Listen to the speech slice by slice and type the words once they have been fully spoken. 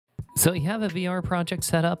So you have a VR project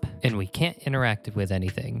set up and we can't interact with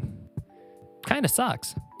anything. Kind of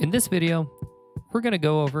sucks. In this video, we're going to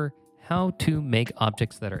go over how to make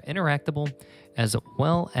objects that are interactable, as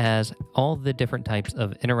well as all the different types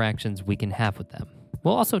of interactions we can have with them.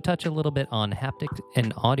 We'll also touch a little bit on haptic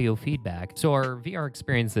and audio feedback, so our VR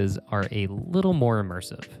experiences are a little more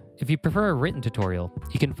immersive. If you prefer a written tutorial,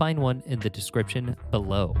 you can find one in the description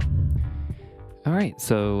below. All right,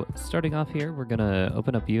 so starting off here, we're gonna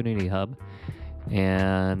open up Unity Hub,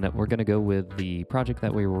 and we're gonna go with the project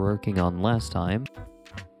that we were working on last time.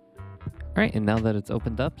 All right, and now that it's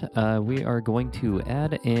opened up, we are going to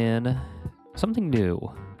add in something new.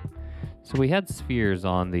 So we had spheres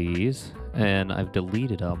on these, and I've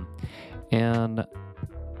deleted them. And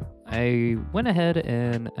I went ahead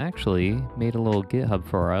and actually made a little GitHub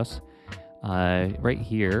for us. Right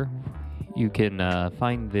here, you can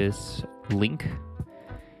find this link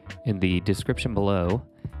in the description below,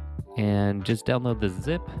 and just download the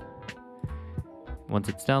zip. Once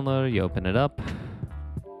it's downloaded, you open it up.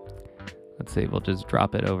 Let's see, we'll just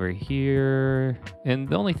drop it over here. And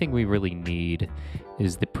the only thing we really need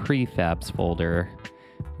is the Prefabs folder.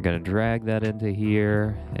 I'm gonna drag that into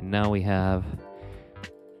here, and now we have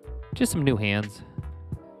just some new hands.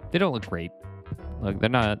 They don't look great. Look, they're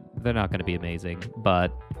not gonna be amazing,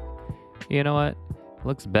 but you know what? It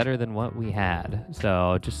looks better than what we had.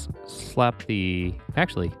 So just slap the,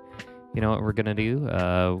 actually, you know what we're gonna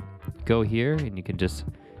do? Go here and you can just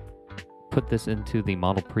put this into the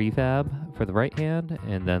model prefab for the right hand,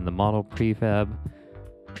 and then the model prefab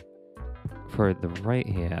for the right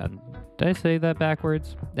hand. Did I say that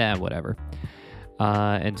backwards? Nah, whatever.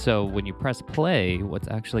 And so when you press play, what's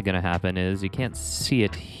actually going to happen is you can't see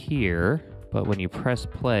it here, but when you press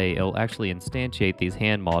play, it'll actually instantiate these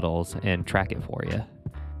hand models and track it for you.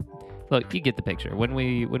 Look, you get the picture. When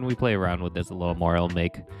we play around with this a little more, it'll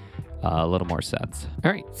make a little more sense.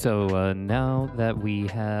 All right, so now that we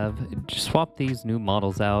have swapped these new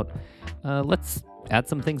models out, let's add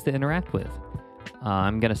some things to interact with.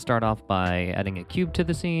 I'm going to start off by adding a cube to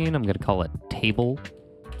the scene. I'm going to call it table.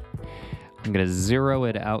 I'm going to zero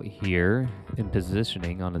it out here in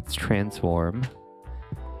positioning on its transform.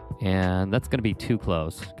 And that's going to be too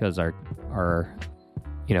close because our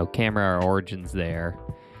camera, our origin's there.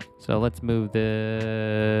 So let's move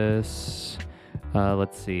this,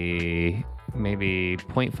 let's see, maybe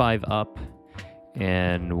 0.5 up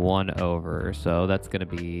and 1 over. So that's going to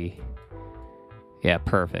be, yeah,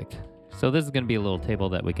 perfect. So this is going to be a little table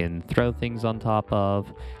that we can throw things on top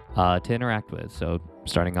of to interact with. So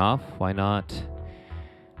starting off, why not,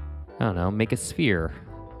 I don't know, make a sphere,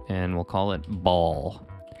 and we'll call it ball.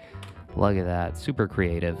 Look at that, super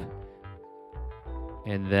creative.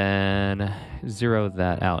 And then zero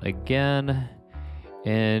that out again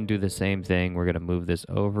and do the same thing. We're going to move this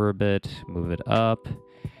over a bit, move it up,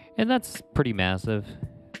 and that's pretty massive.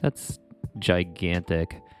 That's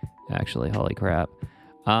gigantic, actually. Holy crap.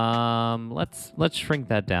 Let's shrink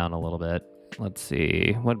that down a little bit. Let's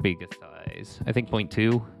see, what'd be good size? I think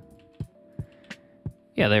 0.2.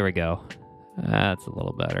 Yeah, there we go. That's a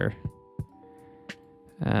little better.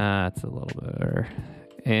 That's a little better.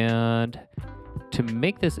 And to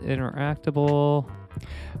make this interactable,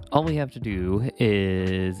 all we have to do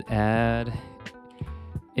is add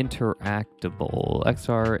Interactable,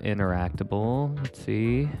 XR Interactable. Let's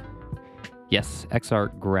see. Yes,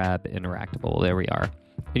 XR Grab Interactable. There we are.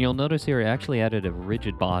 And you'll notice here I actually added a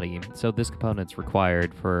rigid body, so this component's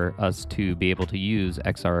required for us to be able to use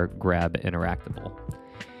XR Grab Interactable.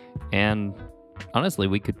 And honestly,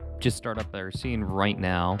 we could just start up our scene right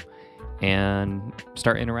now and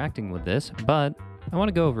start interacting with this, but I want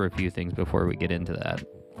to go over a few things before we get into that.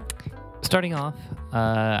 Starting off,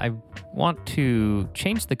 I want to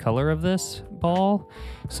change the color of this ball,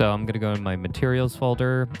 so I'm going to go in my materials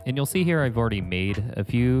folder, and you'll see here I've already made a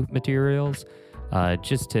few materials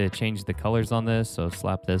just to change the colors on this, so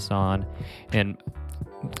slap this on, and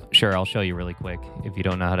sure, I'll show you really quick. If you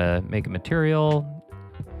don't know how to make a material,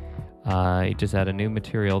 you just add a new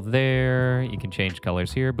material there. You can change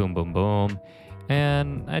colors here, boom, boom, boom.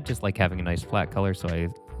 And I just like having a nice flat color, so I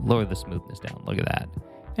lower the smoothness down. Look at that.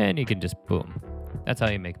 And you can just, boom. That's how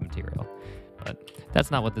you make material. But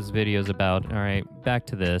that's not what this video is about. All right, back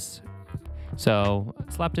to this. So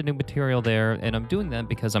slapped a new material there, and I'm doing that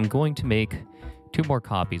because I'm going to make 2 more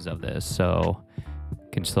copies of this. So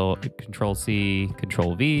Control C,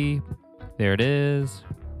 Control V. There it is.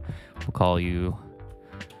 We'll call you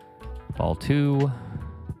ball 2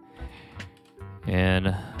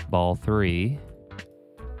 and ball 3.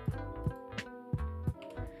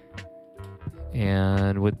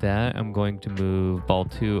 And with that, I'm going to move ball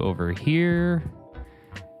 2 over here.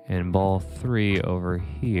 And ball 3 over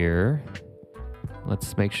here.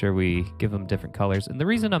 Let's make sure we give them different colors. And the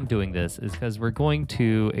reason I'm doing this is because we're going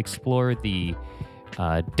to explore the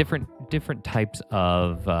different types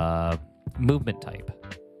of movement type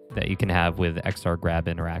that you can have with XR Grab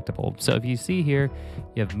Interactable. So if you see here,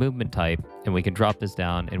 you have movement type, and we can drop this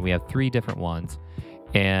down, and we have 3 different ones.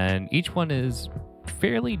 And each one is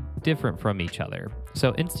fairly different from each other.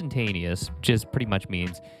 So instantaneous just pretty much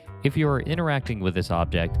means if you're interacting with this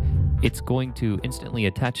object, it's going to instantly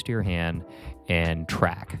attach to your hand and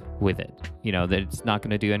track with it. You know, that it's not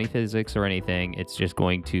going to do any physics or anything. It's just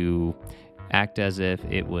going to act as if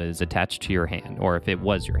it was attached to your hand, or if it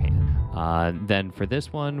was your hand. Then for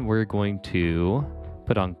this one, we're going to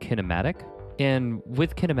put on Kinematic. And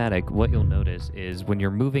with Kinematic, what you'll notice is when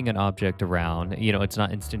you're moving an object around, you know, it's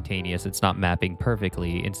not instantaneous, it's not mapping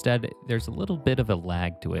perfectly. Instead, there's a little bit of a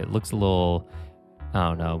lag to it. It looks a little, I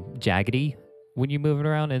don't know, jaggedy when you move it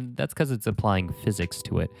around, and that's because it's applying physics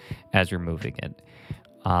to it as you're moving it.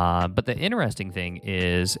 But the interesting thing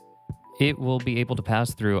is it will be able to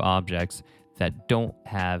pass through objects that don't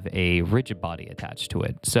have a rigid body attached to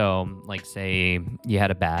it. So like say you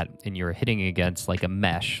had a bat and you're hitting against like a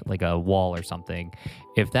mesh, like a wall or something.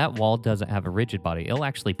 If that wall doesn't have a rigid body, it'll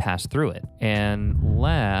actually pass through it. And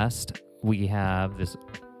last, we have this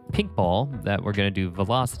pink ball that we're going to do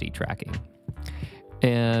velocity tracking.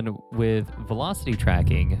 And with velocity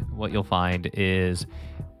tracking, what you'll find is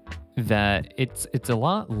that it's a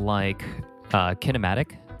lot like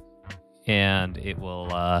Kinematic, and it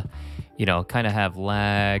will you know, kind of have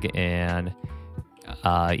lag and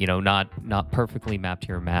you know, not perfectly mapped to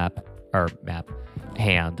your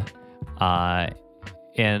hand,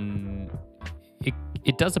 and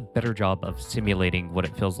it does a better job of simulating what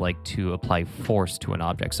it feels like to apply force to an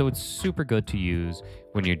object. So it's super good to use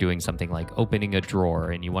when you're doing something like opening a drawer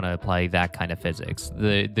and you want to apply that kind of physics.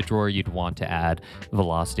 The drawer, you'd want to add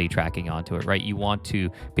velocity tracking onto it, right? You want to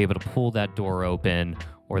be able to pull that door open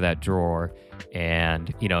or that drawer,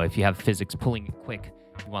 and you know, if you have physics pulling it quick,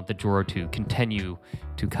 you want the drawer to continue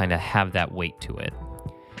to kind of have that weight to it.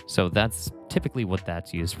 So that's typically what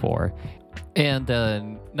that's used for. And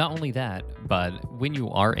not only that, but when you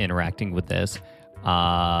are interacting with this,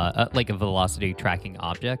 like a velocity tracking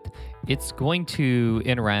object, it's going to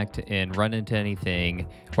interact and run into anything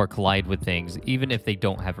or collide with things, even if they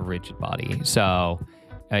don't have a rigid body. So,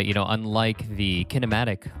 you know, unlike the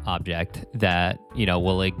kinematic object that, you know,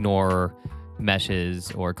 will ignore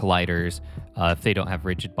meshes or colliders if they don't have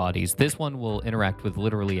rigid bodies, this one will interact with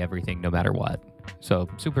literally everything no matter what. So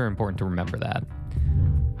super important to remember that.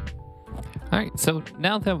 All right, so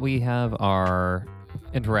now that we have our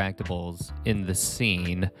interactables in the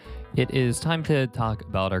scene, it is time to talk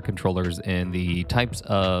about our controllers and the types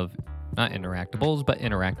of, not interactables, but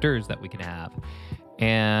interactors that we can have.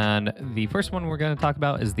 And the first one we're going to talk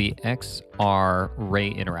about is the XR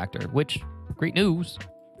Ray Interactor, which, great news,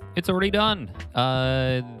 it's already done.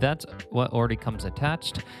 That's what already comes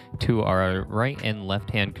attached to our right and left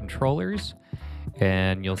hand controllers.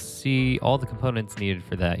 And you'll see all the components needed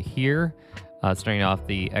for that here. Starting off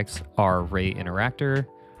the XR Ray Interactor,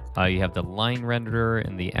 you have the line renderer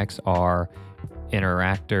and the XR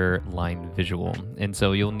Interactor line visual. And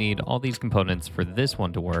so you'll need all these components for this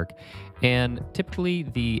one to work. And typically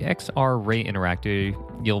the XR Ray Interactor,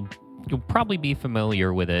 you'll probably be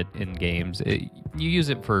familiar with it in games. You use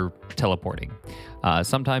it for teleporting.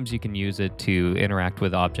 Sometimes you can use it to interact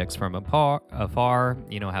with objects from afar,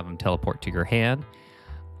 you know, have them teleport to your hand.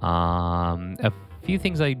 A few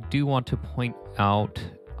things I do want to point out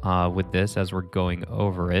with this as we're going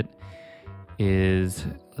over it is,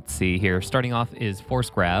 let's see here, starting off is force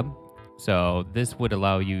grab. So this would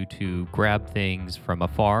allow you to grab things from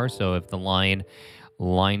afar. So if the line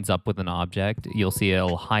lines up with an object, you'll see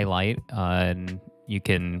it'll highlight and you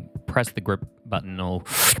can press the grip button, it'll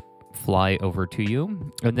fly over to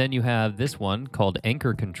you. And then you have this one called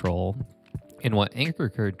anchor control. And what anchor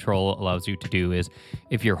control allows you to do is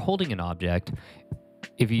if you're holding an object,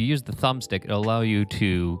 if you use the thumbstick, it'll allow you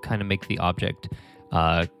to kind of make the object,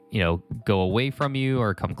 you know, go away from you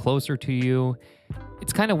or come closer to you.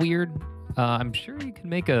 It's kind of weird. I'm sure you can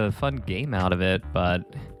make a fun game out of it, but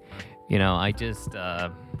you know, I just, I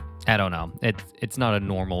don't know. It's not a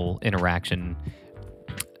normal interaction.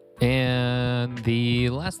 And the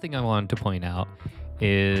last thing I wanted to point out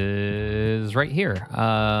is right here.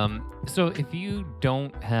 So if you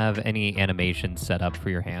don't have any animation set up for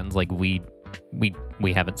your hands, like we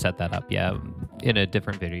haven't set that up yet. In a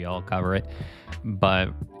different video, I'll cover it. But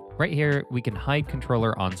right here, we can hide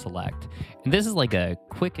controller on select. And this is like a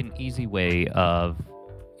quick and easy way of,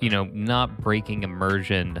 you know, not breaking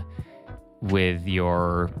immersion with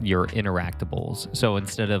your interactables. So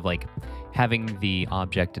instead of like having the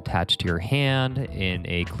object attached to your hand in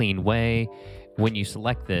a clean way, when you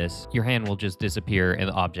select this, your hand will just disappear and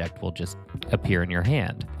the object will just appear in your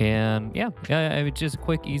hand. And yeah, it's just a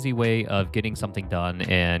quick, easy way of getting something done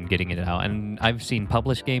and getting it out. And I've seen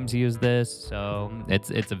published games use this, so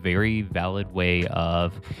it's a very valid way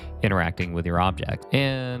of interacting with your object.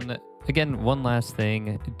 And again, one last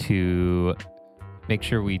thing to make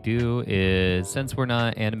sure we do is, since we're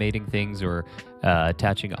not animating things or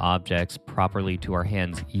attaching objects properly to our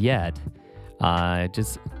hands yet,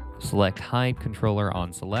 just select hide controller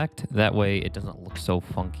on select. That way it doesn't look so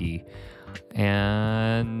funky.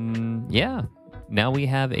 And yeah, now we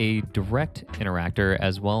have a direct interactor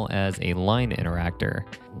as well as a line interactor.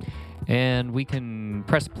 And we can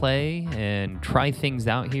press play and try things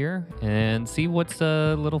out here and see what's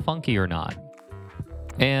a little funky or not.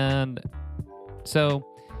 And so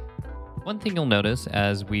one thing you'll notice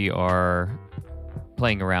as we are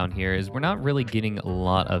playing around here is we're not really getting a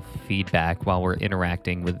lot of feedback while we're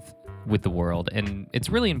interacting with the world. And it's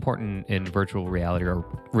really important in virtual reality, or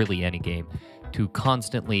really any game, to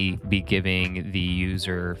constantly be giving the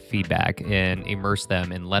user feedback and immerse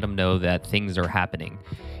them and let them know that things are happening.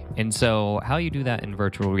 And so how you do that in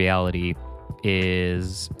virtual reality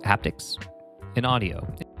is haptics and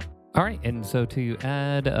audio. All right, and so to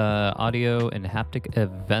add audio and haptic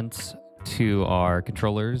events to our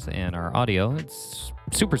controllers and our audio, it's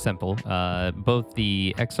super simple. Both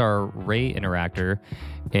the XR Ray Interactor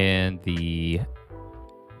and the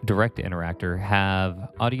Direct Interactor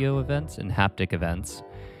have audio events and haptic events.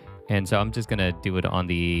 And so I'm just going to do it on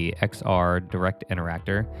the XR Direct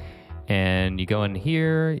Interactor. And you go in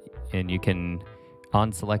here and you can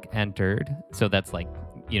on select entered. So that's like,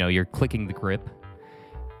 you're clicking the grip.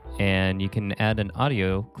 And you can add an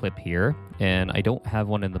audio clip here, and I don't have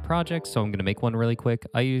one in the project, so I'm going to make one really quick.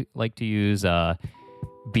 I like to use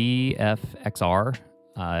BFXR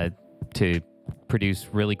to produce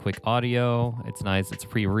really quick audio. It's nice. It's a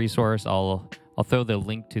free resource. I'll throw the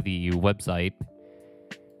link to the website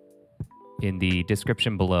in the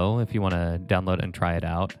description below if you want to download and try it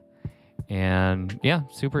out. And yeah,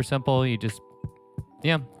 super simple. You just,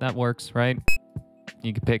 that works, right?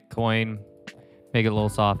 You can pick coin. Make it a little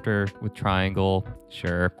softer with triangle,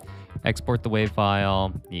 sure. Export the WAV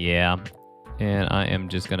file, yeah. And I am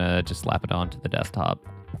just gonna slap it onto the desktop.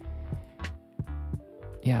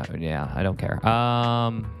 Yeah, I don't care.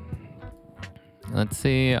 Let's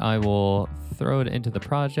see, I will throw it into the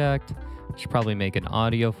project. Should probably make an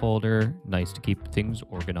audio folder. Nice to keep things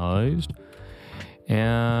organized.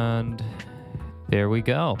 And there we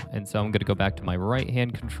go. And so I'm gonna go back to my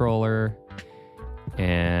right-hand controller.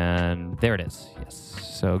 And there it is. Yes.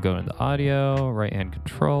 So go into audio, right-hand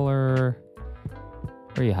controller.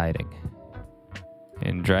 Where are you hiding?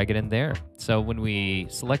 And drag it in there. So when we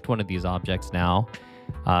select one of these objects now,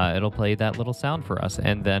 it'll play that little sound for us.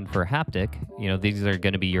 And then for haptic, these are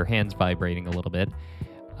going to be your hands vibrating a little bit.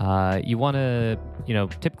 You want to,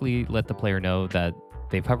 typically let the player know that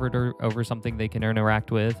they've hovered over something they can interact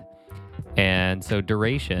with. And so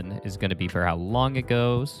duration is going to be for how long it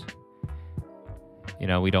goes.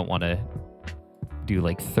 We don't want to do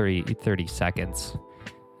like 30 seconds.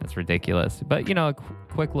 That's ridiculous. But, a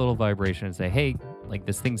quick little vibration and say, hey, like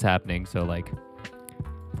this thing's happening. So like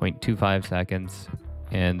 0.25 seconds.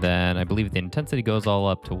 And then I believe the intensity goes all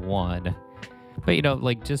up to 1. But,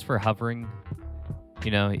 like just for hovering,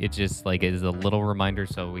 it just like is a little reminder.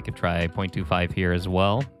 So we could try 0.25 here as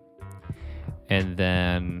well. And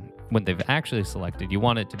then when they've actually selected, you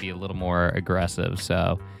want it to be a little more aggressive.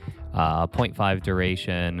 So 0.5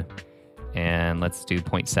 duration, and let's do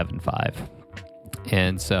 0.75.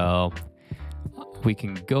 And so we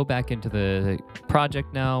can go back into the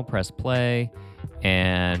project now, press play,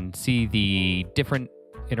 and see the different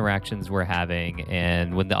interactions we're having,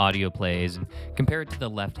 and when the audio plays, and compare it to the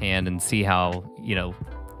left hand and see how,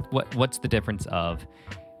 what's the difference of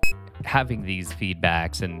having these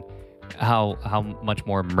feedbacks and how much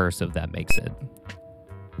more immersive that makes it.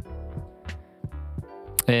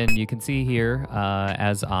 And you can see here,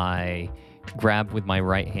 as I grab with my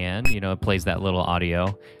right hand, it plays that little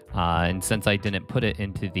audio. And since I didn't put it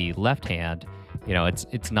into the left hand,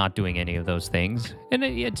 it's not doing any of those things. And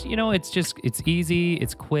it's easy,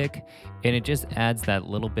 it's quick, and it just adds that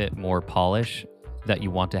little bit more polish that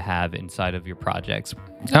you want to have inside of your projects.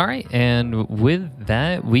 All right, and with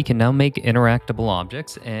that, we can now make interactable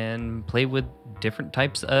objects and play with different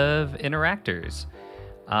types of interactors.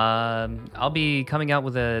 I'll be coming out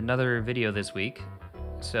with another video this week,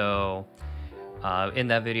 so In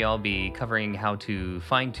that video, I'll be covering how to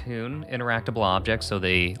fine-tune interactable objects so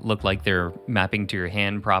they look like they're mapping to your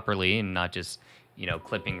hand properly and not just,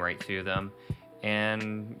 clipping right through them.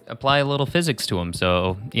 And apply a little physics to them.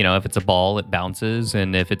 So, if it's a ball, it bounces.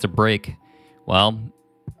 And if it's a brick, well,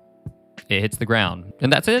 it hits the ground.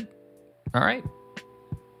 And that's it. All right.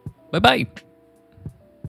 Bye-bye.